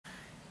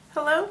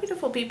Hello,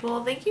 beautiful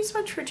people. Thank you so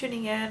much for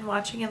tuning in,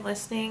 watching, and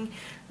listening.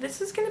 This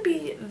is going to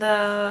be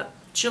the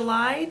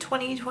July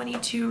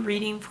 2022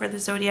 reading for the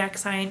zodiac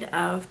sign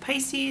of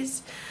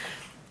Pisces.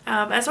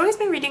 As always,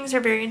 my readings are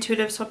very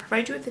intuitive, so I'll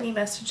provide you with any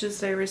messages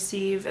that I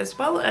receive, as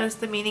well as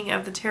the meaning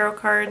of the tarot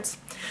cards.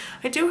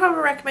 I do,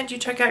 however, recommend you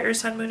check out your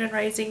sun, moon, and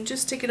rising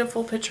just to get a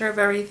full picture of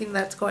everything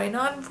that's going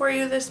on for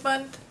you this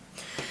month.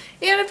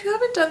 And if you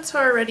haven't done so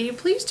already,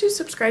 please do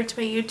subscribe to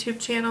my YouTube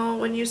channel.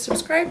 When you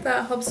subscribe,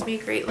 that helps me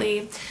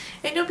greatly,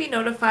 and you'll be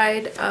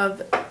notified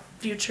of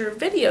future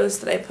videos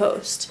that I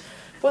post.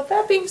 With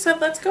that being said,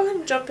 let's go ahead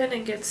and jump in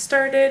and get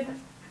started.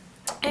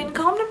 In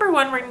column number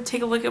 1, we're going to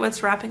take a look at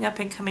what's wrapping up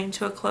and coming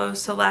to a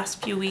close the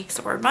last few weeks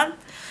or month.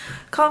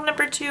 Column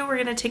number 2,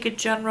 we're going to take a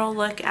general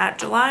look at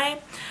July.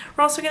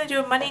 We're also going to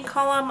do a money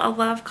column, a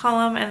love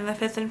column, and in the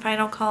 5th and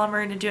final column,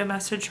 we're going to do a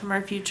message from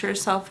our future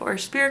self or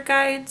spirit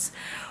guides.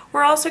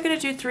 We're also going to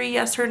do 3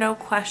 yes or no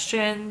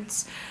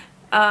questions,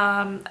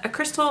 a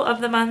crystal of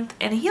the month,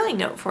 and a healing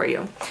note for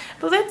you.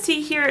 But let's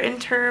see here in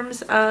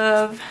terms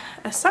of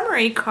a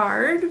summary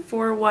card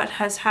for what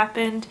has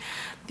happened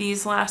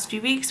these last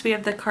few weeks. We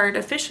have the card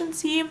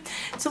efficiency.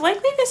 So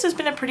likely this has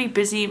been a pretty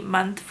busy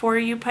month for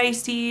you,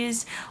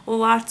 Pisces.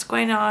 Lots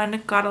going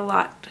on, got a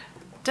lot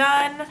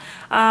done.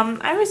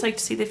 I always like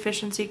to see the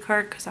efficiency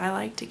card because I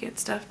like to get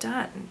stuff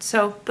done.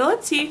 But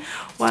let's see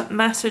what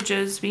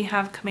messages we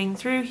have coming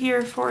through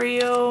here for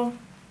you.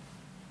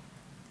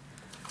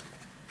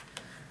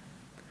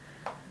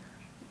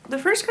 The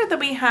first card that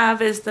we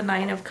have is the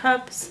 9 of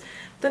Cups.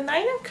 The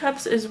 9 of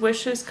Cups is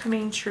wishes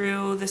coming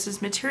true. This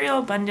is material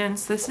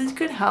abundance. This is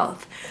good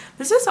health.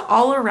 This is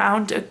all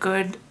around a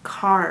good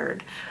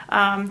card.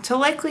 So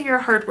likely your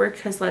hard work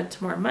has led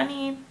to more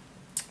money.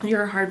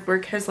 Your hard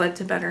work has led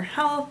to better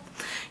health.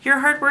 Your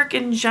hard work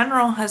in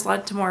general has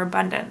led to more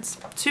abundance.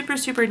 Super,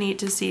 super neat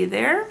to see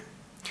there.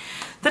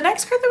 The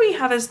next card that we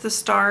have is the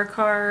Star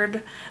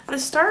card. The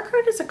Star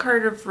card is a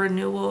card of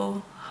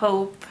renewal,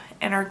 hope,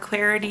 inner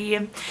clarity.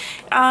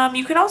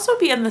 You can also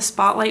be in the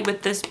spotlight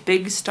with this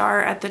big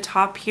star at the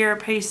top here,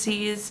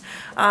 Pisces.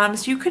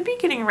 So you could be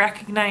getting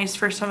recognized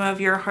for some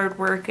of your hard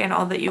work and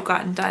all that you've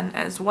gotten done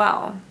as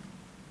well.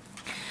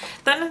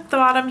 Then at the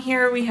bottom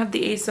here, we have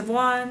the Ace of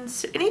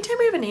Wands. Anytime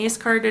we have an Ace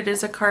card, it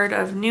is a card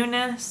of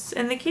newness.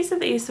 In the case of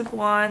the Ace of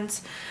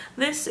Wands,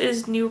 this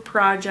is new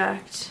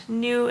project,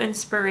 new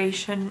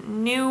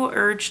inspiration, new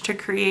urge to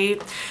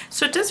create.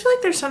 So it does feel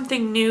like there's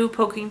something new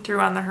poking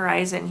through on the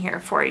horizon here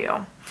for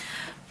you.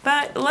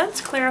 But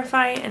let's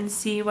clarify and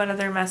see what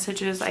other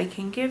messages I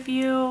can give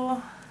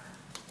you.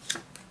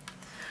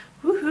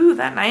 Woohoo,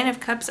 that 9 of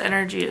Cups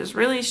energy is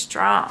really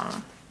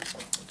strong.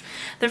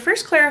 The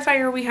first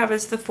clarifier we have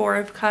is the 4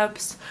 of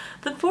Cups.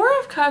 The 4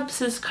 of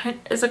Cups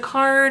is a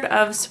card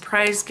of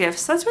surprise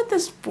gifts. That's what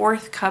this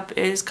 4th cup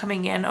is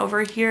coming in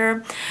over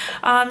here.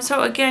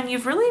 So again,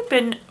 you've really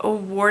been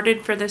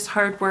awarded for this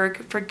hard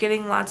work, for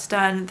getting lots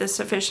done, this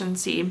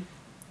efficiency.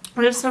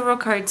 We have several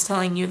cards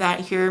telling you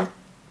that here,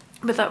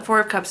 but that 4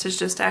 of Cups is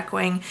just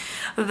echoing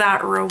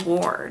that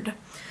reward.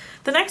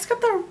 The next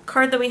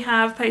card that we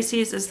have,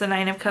 Pisces, is the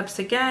 9 of Cups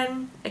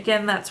again.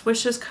 Again, that's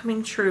wishes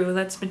coming true.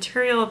 That's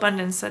material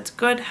abundance. That's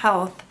good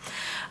health.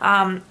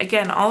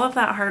 Again, all of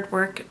that hard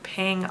work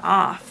paying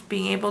off.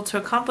 Being able to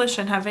accomplish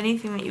and have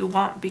anything that you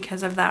want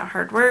because of that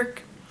hard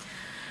work.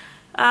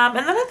 And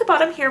then at the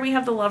bottom here, we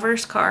have the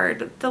Lovers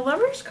card. The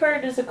Lovers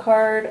card is a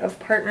card of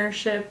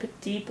partnership,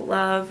 deep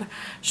love,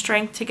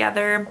 strength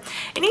together.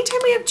 Anytime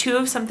we have 2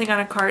 of something on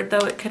a card,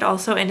 though, it could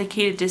also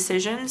indicate a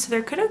decision. So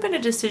there could have been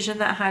a decision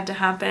that had to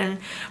happen,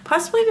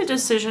 possibly the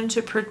decision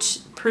to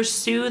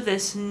pursue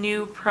this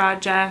new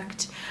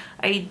project,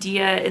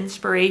 idea,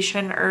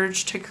 inspiration,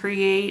 urge to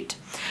create.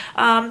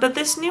 But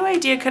this new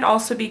idea could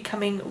also be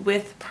coming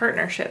with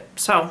partnership.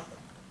 So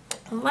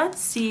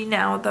let's see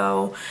now,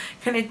 though,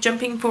 kind of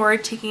jumping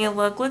forward, taking a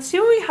look. Let's see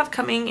what we have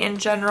coming in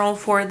general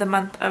for the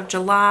month of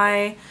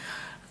July.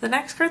 The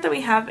next card that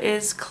we have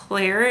is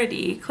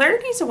Clarity.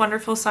 Clarity is a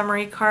wonderful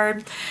summary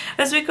card.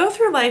 As we go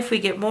through life, we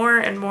get more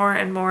and more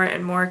and more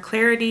and more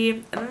clarity,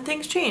 and then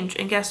things change.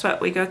 And guess what?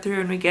 We go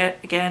through and we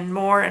get, again,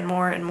 more and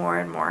more and more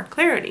and more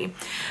clarity.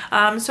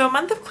 So a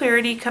month of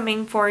clarity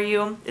coming for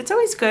you. It's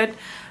always good.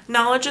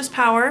 Knowledge is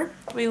power.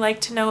 We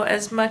like to know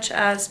as much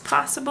as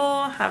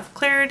possible, have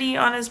clarity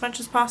on as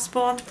much as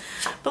possible.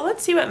 But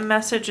let's see what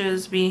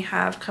messages we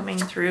have coming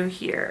through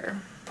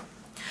here.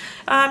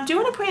 Do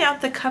want to point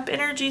out the cup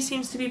energy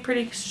seems to be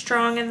pretty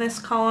strong in this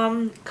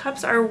column.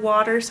 Cups are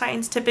water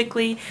signs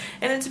typically,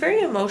 and it's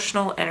very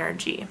emotional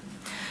energy.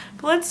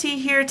 But let's see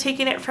here,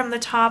 taking it from the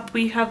top,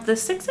 we have the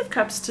 6 of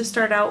Cups to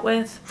start out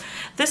with.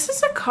 This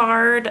is a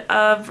card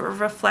of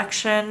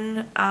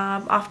reflection,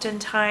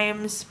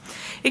 oftentimes.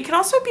 It can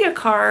also be a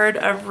card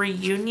of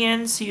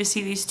reunion, so you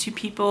see these 2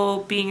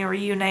 people being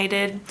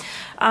reunited.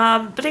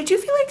 But I do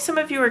feel like some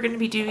of you are going to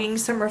be doing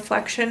some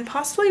reflection,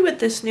 possibly with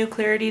this new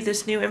clarity,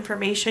 this new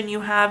information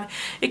you have.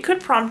 It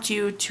could prompt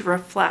you to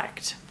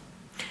reflect.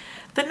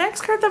 The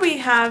next card that we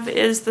have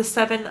is the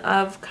Seven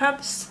of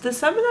Cups. The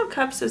Seven of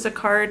Cups is a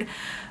card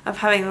of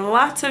having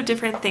lots of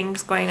different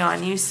things going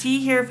on. You see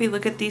here, if we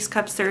look at these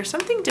cups, there's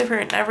something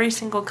different in every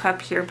single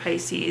cup here,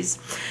 Pisces.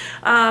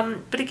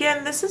 But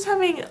again, this is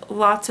having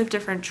lots of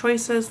different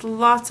choices,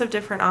 lots of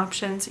different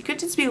options. It could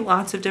just be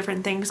lots of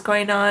different things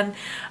going on.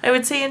 I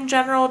would say in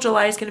general,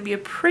 July is going to be a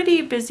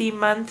pretty busy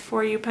month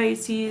for you,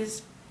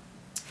 Pisces.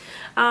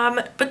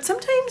 But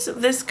sometimes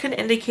this could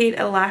indicate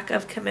a lack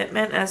of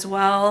commitment as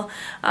well.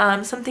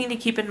 Something to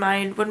keep in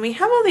mind when we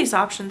have all these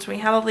options, when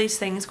we have all these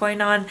things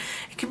going on,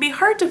 it can be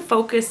hard to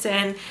focus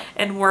in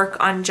and work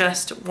on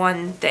just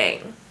one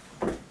thing.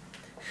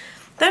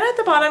 Then at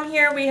the bottom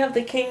here, we have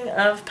the King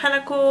of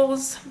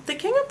Pentacles. The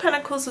King of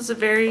Pentacles is a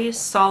very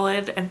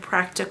solid and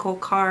practical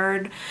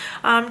card.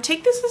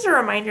 Take this as a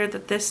reminder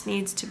that this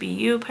needs to be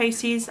you,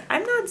 Pisces.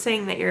 I'm not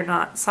saying that you're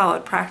not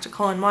solid,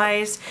 practical, and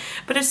wise,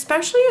 but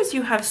especially as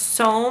you have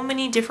so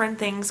many different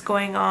things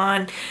going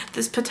on,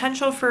 this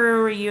potential for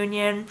a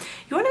reunion,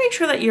 you want to make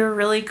sure that you're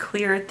really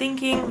clear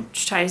thinking,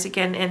 which ties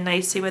again in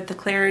nicely with the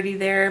clarity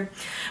there,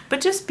 but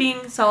just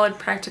being solid,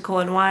 practical,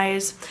 and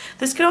wise.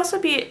 This could also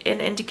be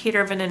an indicator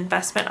of an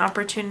investment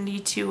opportunity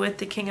too with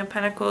the King of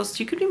Pentacles.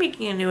 You could be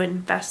making a new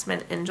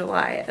investment in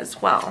July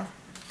as well.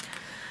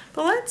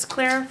 But let's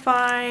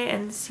clarify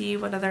and see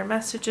what other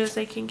messages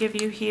I can give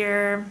you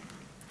here.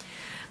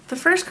 The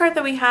first card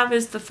that we have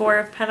is the Four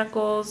of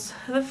Pentacles.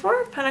 The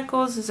Four of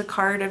Pentacles is a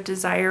card of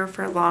desire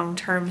for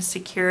long-term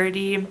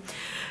security.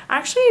 I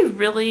actually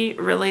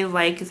really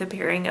like the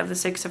pairing of the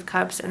Six of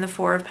Cups and the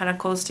Four of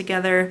Pentacles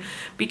together,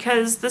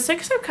 because the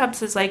Six of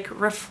Cups is like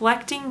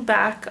reflecting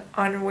back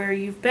on where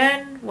you've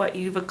been, what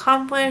you've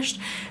accomplished,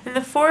 and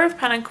the Four of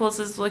Pentacles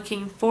is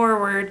looking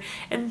forward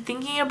and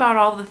thinking about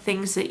all the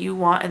things that you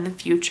want in the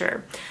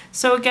future.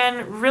 So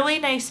again, really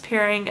nice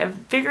pairing of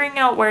figuring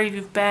out where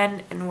you've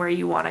been and where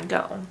you want to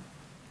go.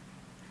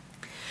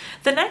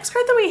 The next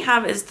card that we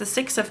have is the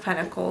Six of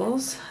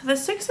Pentacles. The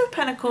Six of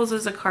Pentacles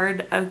is a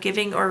card of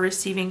giving or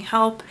receiving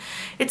help.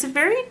 It's a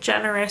very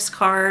generous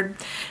card.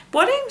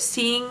 What I'm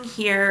seeing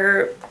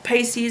here,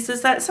 Pisces,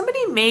 is that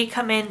somebody may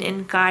come in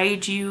and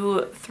guide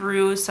you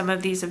through some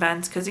of these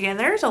events, because again,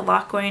 there's a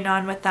lot going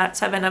on with that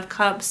Seven of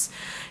Cups.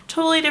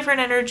 Totally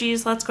different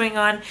energies, lots going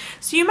on.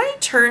 So you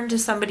might turn to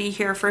somebody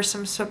here for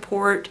some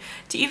support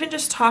to even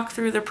just talk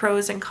through the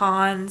pros and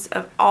cons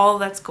of all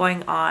that's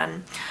going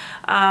on.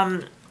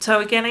 So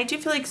again, I do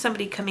feel like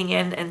somebody coming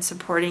in and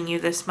supporting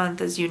you this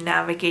month as you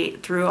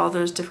navigate through all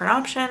those different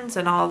options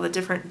and all the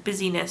different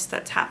busyness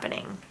that's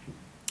happening.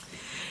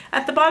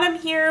 At the bottom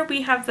here,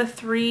 we have the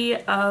Three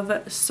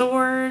of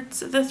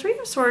Swords. The Three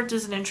of Swords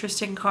is an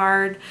interesting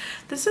card.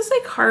 This is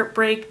like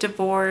heartbreak,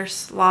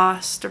 divorce,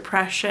 loss,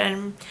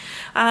 depression.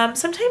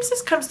 Sometimes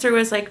this comes through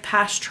as like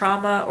past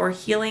trauma or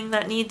healing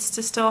that needs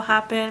to still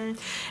happen.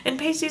 And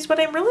Pisces, what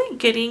I'm really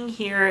getting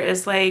here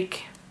is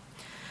like,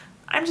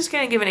 I'm just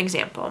going to give an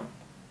example.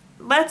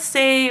 Let's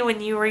say when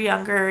you were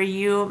younger,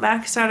 you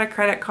maxed out a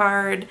credit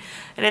card,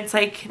 and it's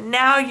like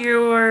now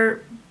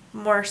you're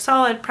more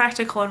solid,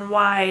 practical, and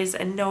wise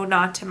and know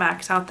not to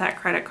max out that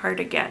credit card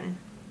again.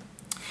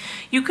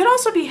 You could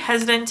also be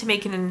hesitant to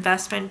make an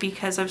investment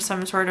because of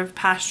some sort of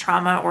past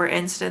trauma or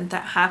incident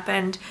that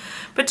happened.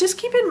 But just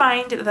keep in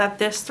mind that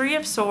this Three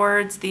of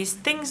Swords, these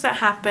things that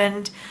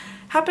happened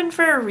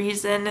for a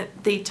reason.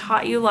 They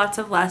taught you lots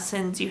of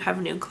lessons. You have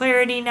new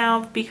clarity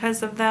now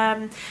because of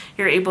them.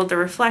 You're able to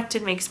reflect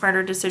and make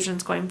smarter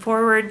decisions going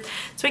forward.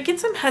 So I get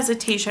some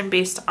hesitation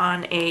based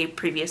on a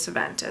previous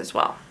event as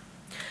well.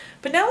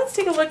 But now let's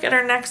take a look at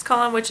our next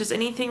column, which is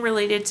anything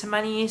related to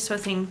money. So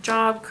think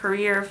job,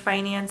 career,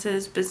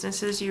 finances,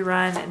 businesses you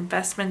run,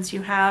 investments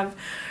you have,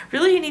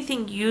 really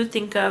anything you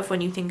think of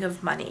when you think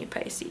of money,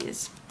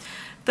 Pisces.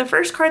 The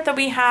first card that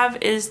we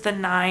have is the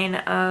Nine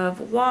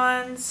of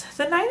Wands.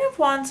 The Nine of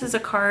Wands is a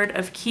card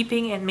of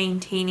keeping and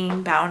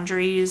maintaining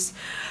boundaries.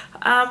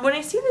 When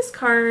I see this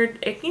card,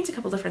 it means a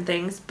couple different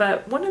things,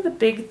 but one of the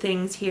big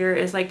things here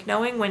is like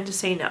knowing when to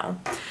say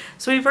no.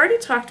 So we've already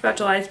talked about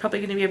July is probably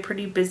going to be a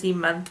pretty busy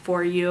month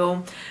for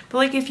you, but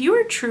like if you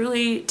are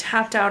truly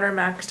tapped out or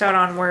maxed out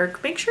on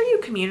work, make sure you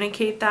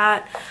communicate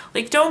that.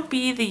 Like don't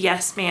be the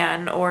yes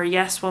man or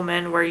yes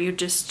woman where you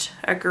just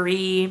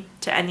agree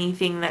to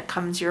anything that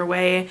comes your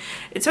way.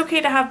 It's okay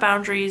to have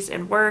boundaries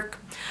in work.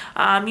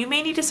 You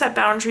may need to set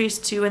boundaries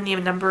too in the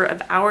number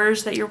of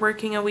hours that you're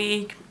working a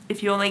week.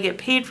 If you only get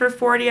paid for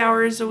 40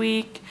 hours a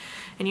week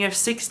and you have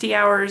 60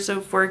 hours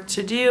of work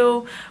to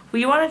do,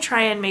 we want to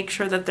try and make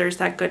sure that there's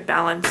that good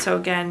balance. So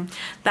again,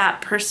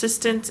 that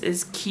persistence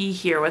is key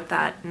here with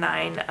that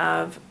Nine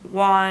of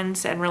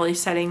Wands and really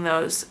setting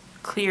those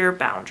clear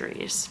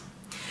boundaries.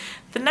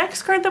 The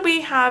next card that we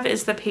have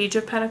is the Page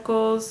of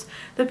Pentacles.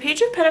 The Page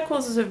of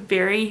Pentacles is a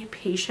very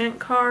patient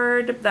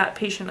card. That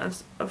patient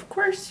is, of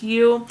course,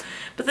 you.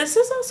 But this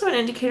is also an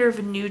indicator of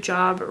a new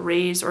job,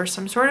 raise, or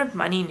some sort of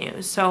money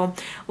news. So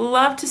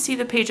love to see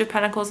the Page of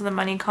Pentacles in the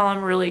money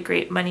column. Really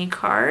great money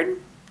card.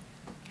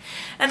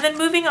 And then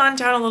moving on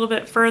down a little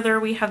bit further,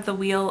 we have the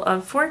Wheel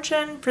of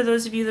Fortune. For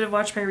those of you that have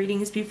watched my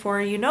readings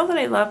before, you know that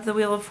I love the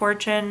Wheel of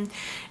Fortune.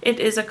 It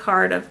is a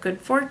card of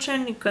good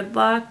fortune, good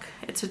luck.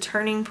 It's a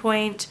turning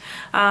point.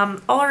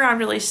 All around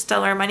really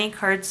stellar money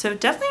card. So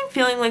definitely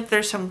feeling like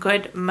there's some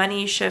good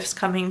money shifts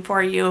coming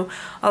for you,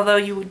 although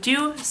you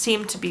do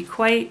seem to be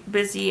quite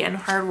busy and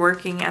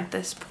hardworking at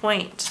this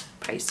point,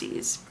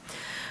 Pisces.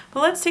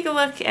 But let's take a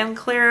look and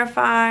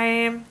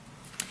clarify.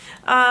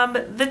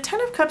 The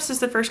Ten of Cups is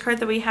the first card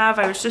that we have.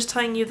 I was just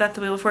telling you that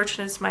the Wheel of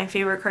Fortune is my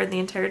favorite card in the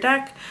entire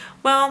deck.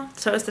 Well,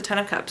 so is the Ten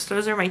of Cups.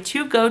 Those are my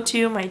two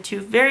go-to, my two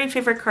very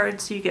favorite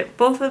cards, so you get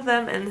both of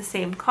them in the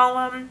same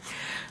column.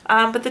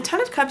 But the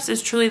Ten of Cups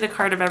is truly the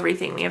card of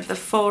everything. We have the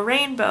full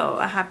rainbow,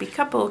 a happy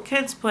couple,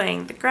 kids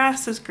playing, the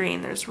grass is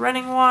green, there's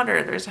running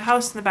water, there's a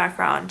house in the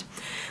background.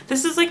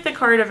 This is like the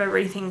card of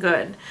everything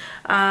good.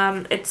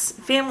 It's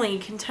family,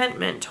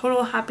 contentment,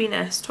 total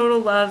happiness, total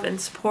love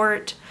and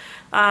support.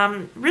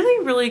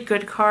 Really, really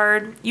good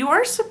card. You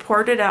are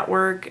supported at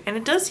work, and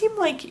it does seem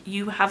like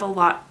you have a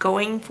lot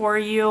going for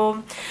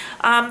you.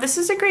 This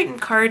is a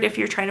great card if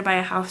you're trying to buy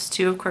a house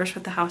too, of course,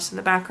 with the house in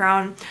the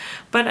background.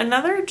 But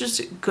another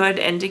just good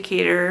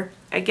indicator.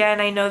 Again,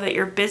 I know that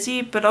you're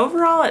busy, but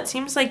overall it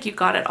seems like you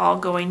got it all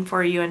going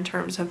for you in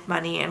terms of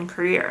money and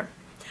career.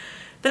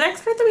 The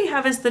next card that we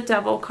have is the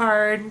Devil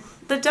card.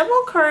 The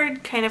Devil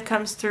card kind of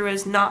comes through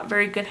as not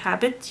very good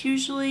habits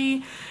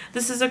usually.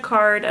 This is a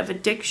card of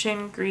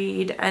addiction,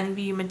 greed,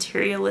 envy,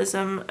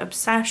 materialism,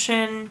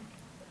 obsession.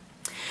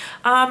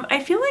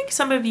 I feel like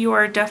some of you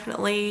are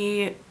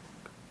definitely,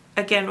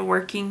 again,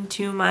 working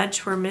too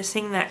much. We're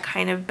missing that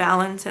kind of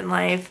balance in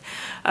life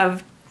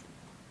of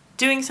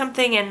doing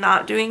something and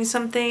not doing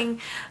something.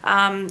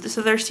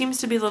 So there seems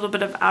to be a little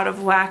bit of out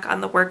of whack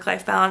on the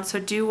work-life balance, so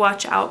do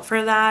watch out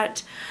for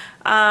that.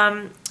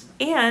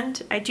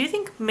 And I do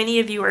think many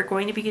of you are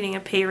going to be getting a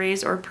pay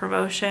raise or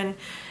promotion.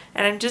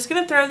 And I'm just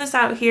going to throw this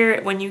out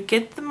here. When you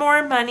get the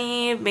more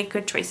money, make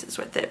good choices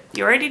with it.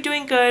 You're already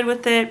doing good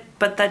with it,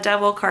 but that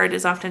Devil card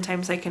is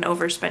oftentimes like an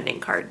overspending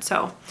card.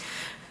 So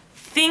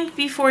think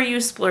before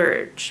you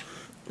splurge.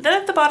 Then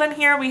at the bottom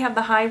here, we have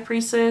the High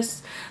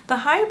Priestess. The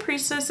High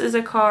Priestess is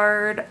a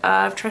card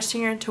of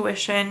trusting your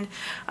intuition,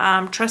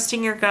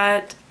 trusting your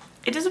gut.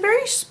 It is a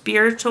very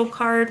spiritual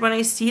card. When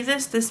I see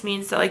this, this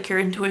means that like your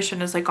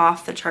intuition is like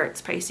off the charts,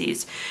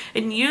 Pisces.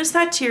 And use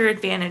that to your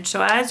advantage.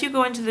 So as you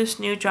go into this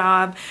new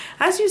job,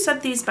 as you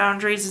set these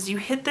boundaries, as you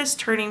hit this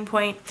turning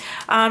point,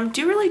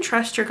 do really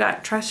trust your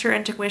gut, trust your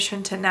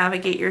intuition to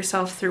navigate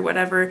yourself through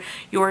whatever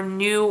your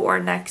new or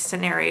next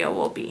scenario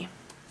will be.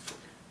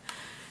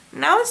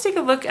 Now let's take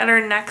a look at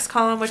our next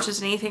column, which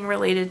is anything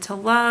related to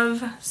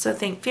love. So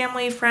think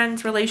family,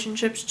 friends,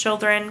 relationships,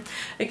 children.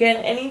 Again,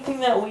 anything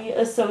that we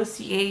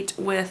associate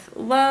with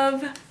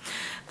love.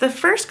 The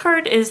first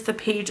card is the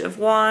Page of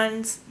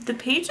Wands. The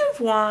Page of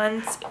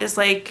Wands is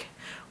like,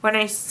 when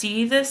I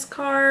see this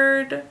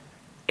card,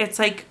 it's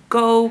like,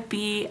 go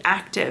be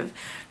active.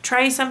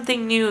 Try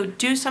something new,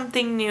 do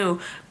something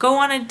new, go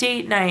on a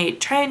date night,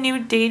 try a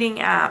new dating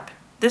app.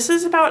 This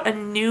is about a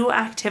new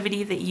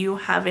activity that you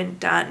haven't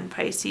done,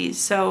 Pisces.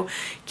 So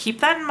keep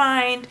that in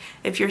mind.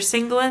 If you're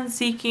single and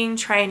seeking,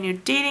 try a new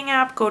dating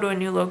app, go to a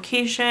new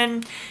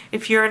location.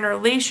 If you're in a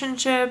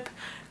relationship,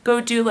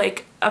 go do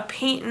like a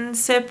paint and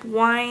sip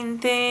wine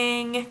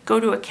thing, go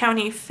to a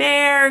county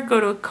fair, go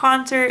to a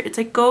concert. It's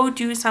like, go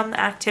do some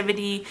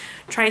activity,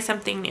 try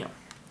something new.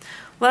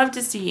 Love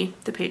to see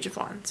the Page of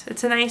Wands.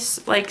 It's a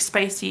nice, like,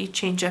 spicy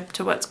change up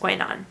to what's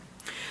going on.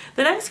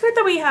 The next card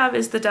that we have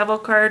is the Devil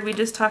card. We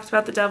just talked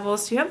about the Devil,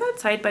 so you have that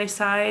side by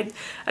side.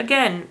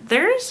 Again,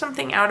 there is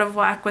something out of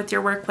whack with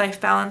your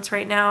work-life balance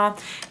right now.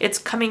 It's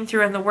coming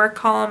through in the work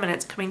column and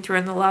it's coming through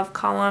in the love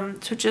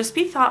column. So just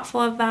be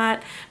thoughtful of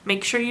that.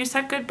 Make sure you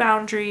set good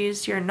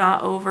boundaries. You're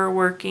not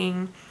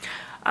overworking.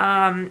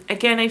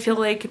 Again, I feel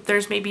like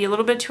there's maybe a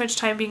little bit too much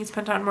time being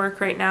spent on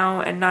work right now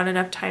and not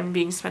enough time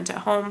being spent at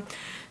home.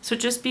 So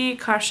just be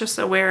cautious,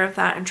 aware of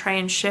that, and try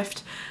and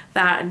shift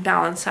that and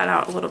balance that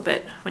out a little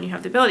bit when you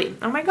have the ability.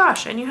 Oh my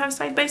gosh, and you have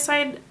side by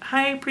side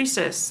High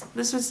Priestess.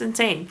 This is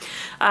insane.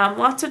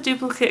 Lots of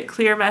duplicate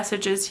clear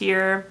messages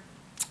here.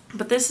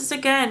 But this is,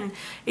 again,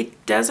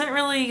 it doesn't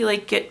really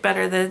like get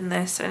better than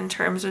this in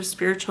terms of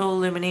spiritual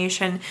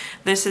illumination.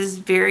 This is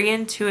very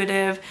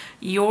intuitive.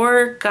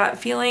 Your gut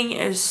feeling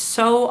is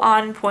so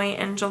on point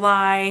in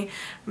July.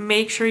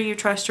 Make sure you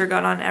trust your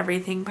gut on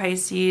everything,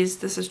 Pisces.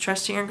 This is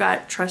trusting your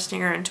gut, trusting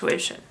your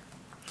intuition.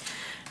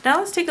 Now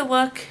let's take a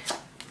look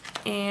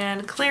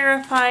and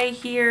clarify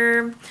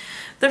here.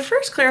 The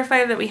first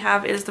clarifier that we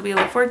have is the Wheel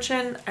of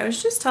Fortune. I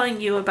was just telling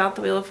you about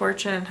the Wheel of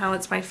Fortune and how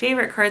it's my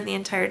favorite card in the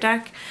entire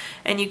deck,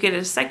 and you get it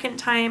a second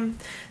time.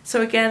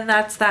 So again,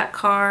 that's that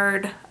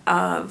card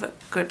of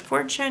good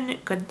fortune,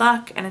 good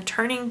luck, and a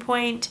turning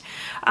point.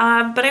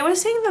 But I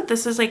was saying that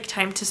this is like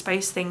time to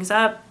spice things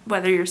up.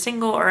 Whether you're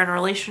single or in a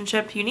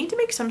relationship, you need to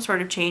make some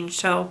sort of change.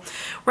 So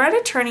we're at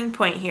a turning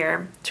point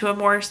here to a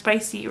more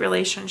spicy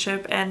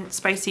relationship, and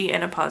spicy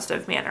in a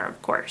positive manner,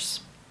 of course.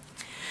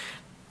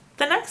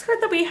 The next card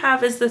that we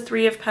have is the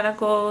Three of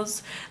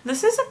Pentacles.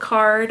 This is a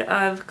card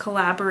of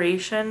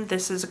collaboration.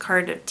 This is a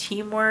card of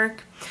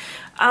teamwork.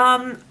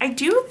 I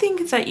do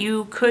think that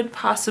you could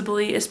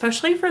possibly,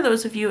 especially for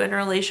those of you in a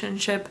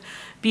relationship,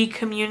 be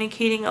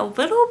communicating a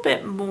little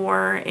bit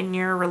more in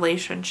your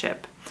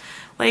relationship.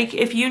 Like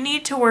if you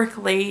need to work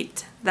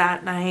late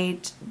that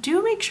night,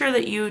 do make sure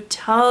that you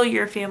tell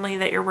your family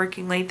that you're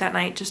working late that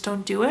night. Just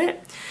don't do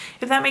it,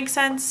 if that makes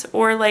sense.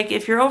 Or like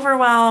if you're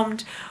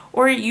overwhelmed,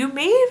 or you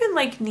may even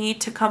like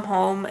need to come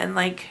home and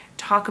like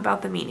talk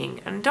about the meeting,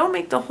 and don't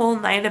make the whole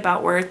night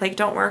about work. Like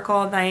don't work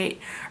all night,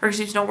 or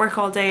excuse me, don't work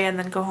all day and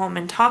then go home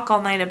and talk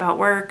all night about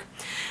work.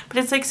 But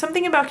it's like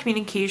something about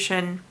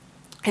communication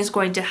is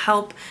going to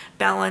help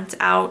balance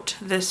out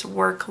this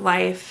work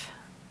life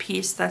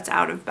piece that's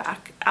out of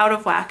whack, out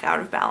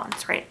of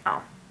balance right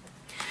now.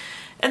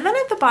 And then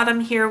at the bottom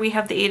here, we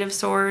have the Eight of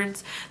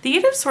Swords. The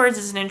Eight of Swords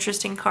is an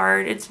interesting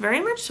card. It's very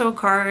much so a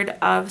card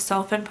of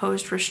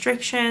self-imposed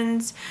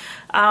restrictions.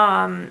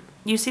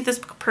 You see this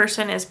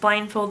person is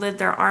blindfolded,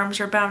 their arms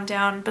are bound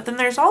down, but then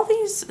there's all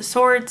these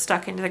swords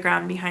stuck into the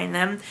ground behind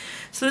them.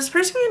 So this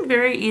person can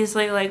very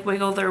easily like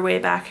wiggle their way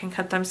back and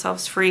cut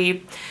themselves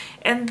free.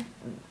 And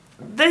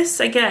this,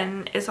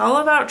 again, is all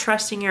about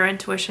trusting your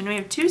intuition. We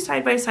have two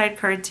side-by-side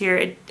cards here.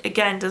 It,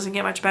 again, doesn't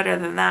get much better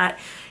than that.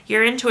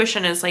 Your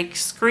intuition is like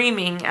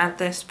screaming at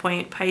this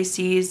point,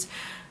 Pisces,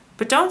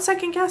 but don't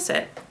second guess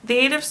it. The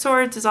Eight of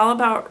Swords is all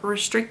about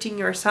restricting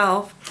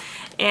yourself,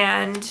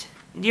 and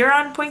you're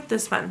on point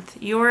this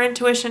month. Your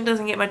intuition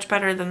doesn't get much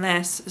better than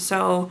this,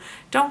 so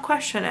don't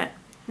question it.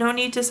 No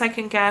need to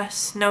second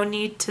guess. No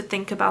need to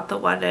think about the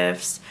what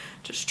ifs.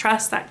 Just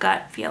trust that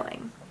gut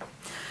feeling.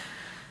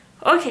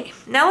 Okay,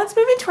 now let's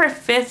move into our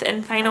fifth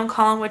and final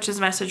column, which is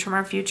message from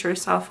our future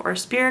self or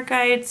spirit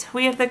guides.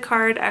 We have the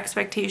card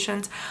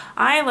Expectations.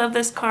 I love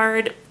this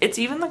card. It's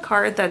even the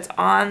card that's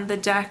on the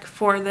deck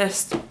for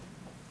this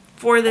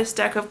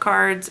deck of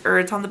cards, or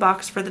it's on the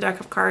box for the deck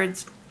of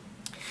cards.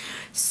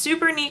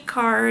 Super neat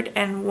card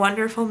and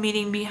wonderful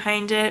meaning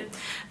behind it.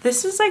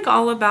 This is like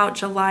all about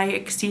July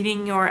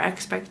exceeding your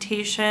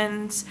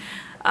expectations.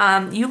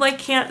 You like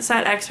can't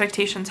set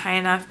expectations high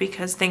enough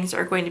because things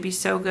are going to be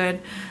so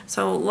good.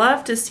 So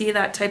love to see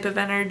that type of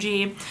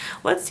energy.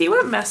 Let's see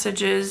what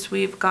messages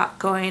we've got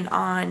going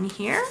on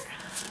here.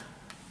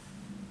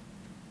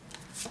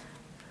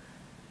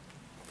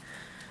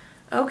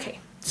 Okay,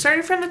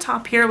 starting from the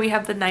top here, we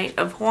have the Knight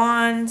of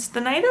Wands.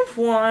 The Knight of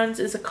Wands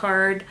is a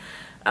card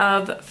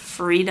of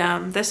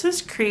freedom. This is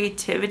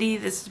creativity.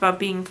 This is about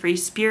being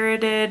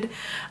free-spirited.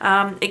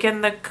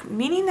 Again, the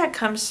meaning that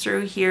comes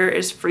through here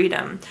is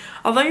freedom.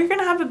 Although you're going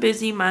to have a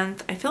busy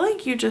month, I feel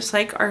like you just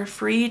like are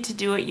free to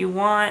do what you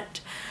want.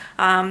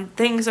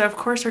 Things, of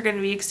course, are going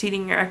to be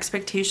exceeding your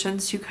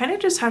expectations. You kind of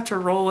just have to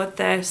roll with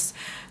this.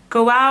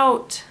 Go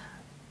out,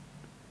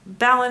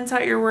 balance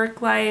out your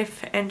work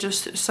life, and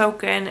just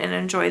soak in and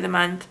enjoy the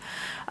month.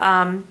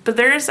 But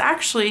there's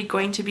actually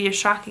going to be a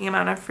shocking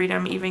amount of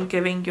freedom, even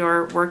given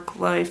your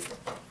work-life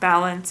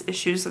balance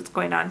issues that's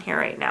going on here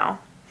right now.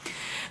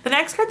 The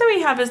next card that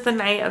we have is the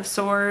Knight of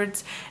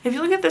Swords. If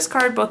you look at this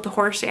card, both the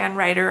horse and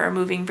rider are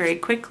moving very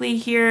quickly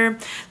here.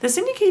 This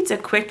indicates a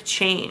quick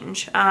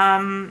change.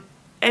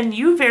 And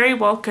you very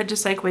well could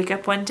just like wake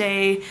up one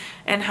day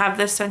and have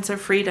this sense of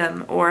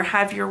freedom, or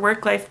have your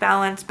work-life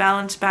balance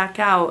back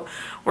out,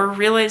 or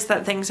realize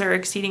that things are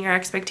exceeding your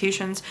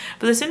expectations.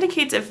 But this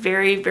indicates a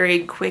very,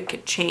 very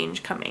quick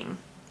change coming.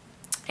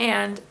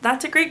 And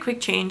that's a great quick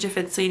change if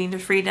it's leading to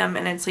freedom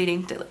and it's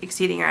leading to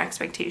exceeding your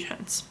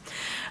expectations.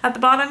 At the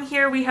bottom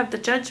here, we have the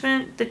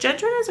Judgment. The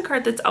Judgment is a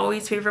card that's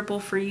always favorable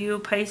for you,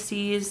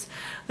 Pisces.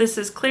 This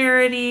is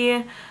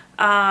clarity.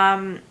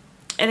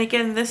 And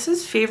again, this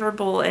is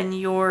favorable in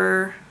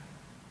your,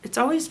 it's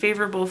always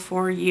favorable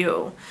for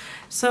you.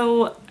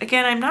 So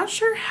again, I'm not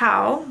sure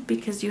how,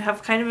 because you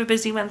have kind of a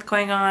busy month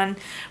going on,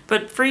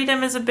 but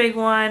freedom is a big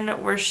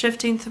one. We're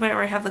shifting to the point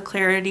where we have the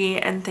clarity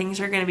and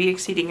things are going to be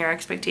exceeding your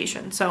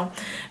expectations. So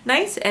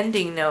nice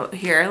ending note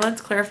here.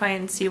 Let's clarify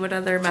and see what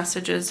other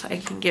messages I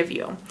can give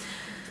you.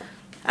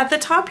 At the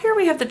top here,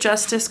 we have the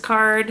Justice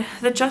card.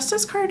 The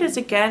Justice card is,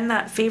 again,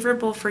 that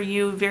favorable for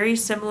you, very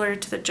similar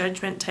to the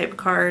Judgment type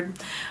card.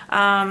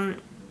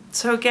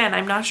 So again,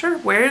 I'm not sure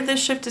where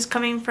this shift is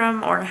coming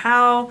from or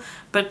how,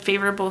 but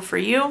favorable for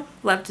you.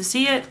 Love to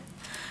see it.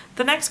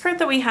 The next card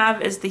that we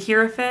have is the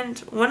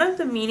Hierophant. One of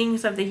the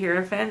meanings of the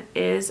Hierophant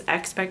is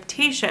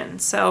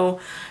expectations. So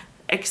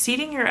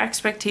exceeding your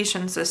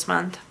expectations this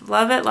month.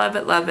 Love it, love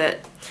it, love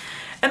it.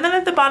 And then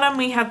at the bottom,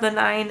 we have the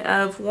Nine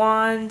of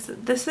Wands.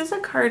 This is a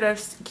card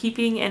of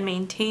keeping and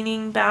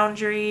maintaining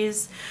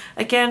boundaries.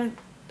 Again,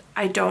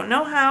 I don't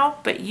know how,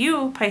 but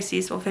you,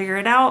 Pisces, will figure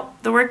it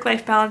out. The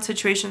work-life balance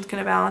situation is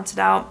going to balance it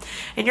out.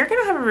 And you're going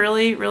to have a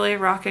really, really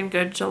rockin'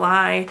 good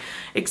July,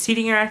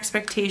 exceeding your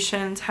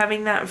expectations,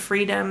 having that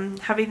freedom,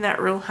 having that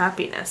real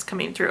happiness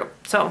coming through.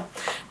 So,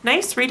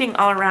 nice reading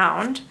all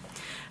around.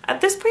 At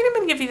this point, I'm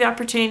going to give you the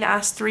opportunity to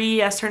ask 3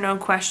 yes or no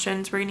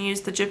questions. We're going to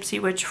use the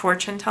Gypsy Witch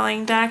fortune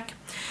telling deck.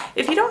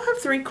 If you don't have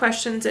 3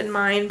 questions in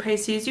mind,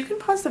 Pisces, you can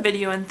pause the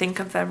video and think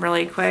of them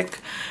really quick.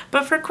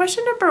 But for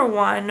question number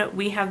 1,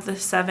 we have the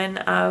 7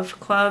 of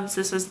clubs.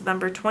 This is the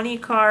number 20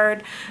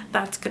 card.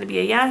 That's going to be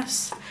a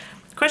yes.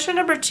 Question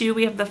number 2,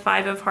 we have the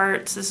 5 of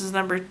hearts. This is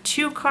number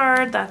 2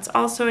 card. That's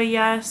also a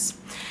yes.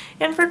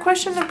 And for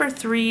question number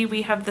 3,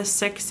 we have the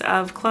 6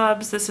 of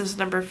clubs. This is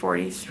number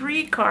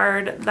 43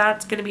 card.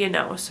 That's going to be a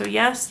no. So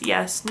yes,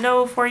 yes,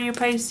 no for you,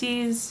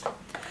 Pisces.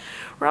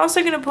 We're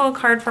also going to pull a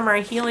card from our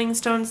Healing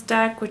Stones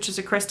deck, which is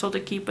a crystal to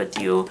keep with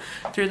you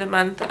through the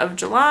month of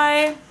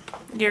July.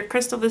 Your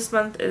crystal this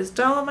month is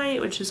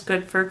dolomite, which is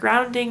good for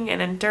grounding and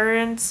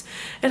endurance.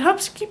 It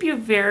helps keep you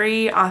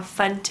very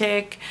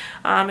authentic.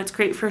 It's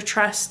great for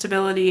trust,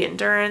 stability,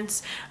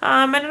 endurance,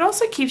 and it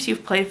also keeps you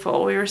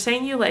playful. We were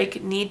saying you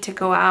like need to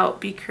go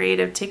out, be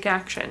creative, take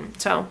action.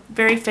 So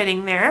very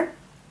fitting there.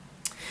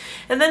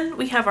 And then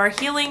we have our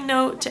healing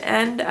note to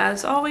end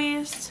as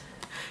always.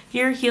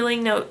 Your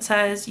healing note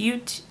says,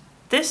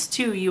 this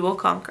too you will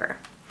conquer.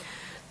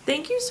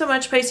 Thank you so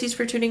much, Pisces,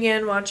 for tuning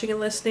in, watching, and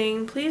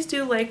listening. Please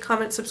do like,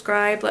 comment,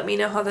 subscribe. Let me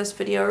know how this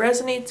video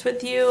resonates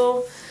with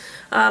you.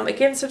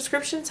 Again,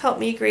 subscriptions help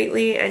me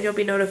greatly, and you'll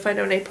be notified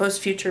when I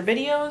post future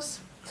videos.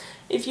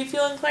 If you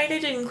feel inclined, I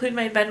did include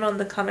my Venmo in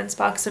the comments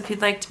box if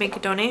you'd like to make a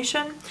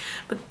donation.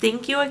 But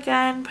thank you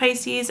again,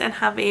 Pisces, and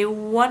have a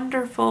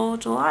wonderful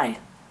July.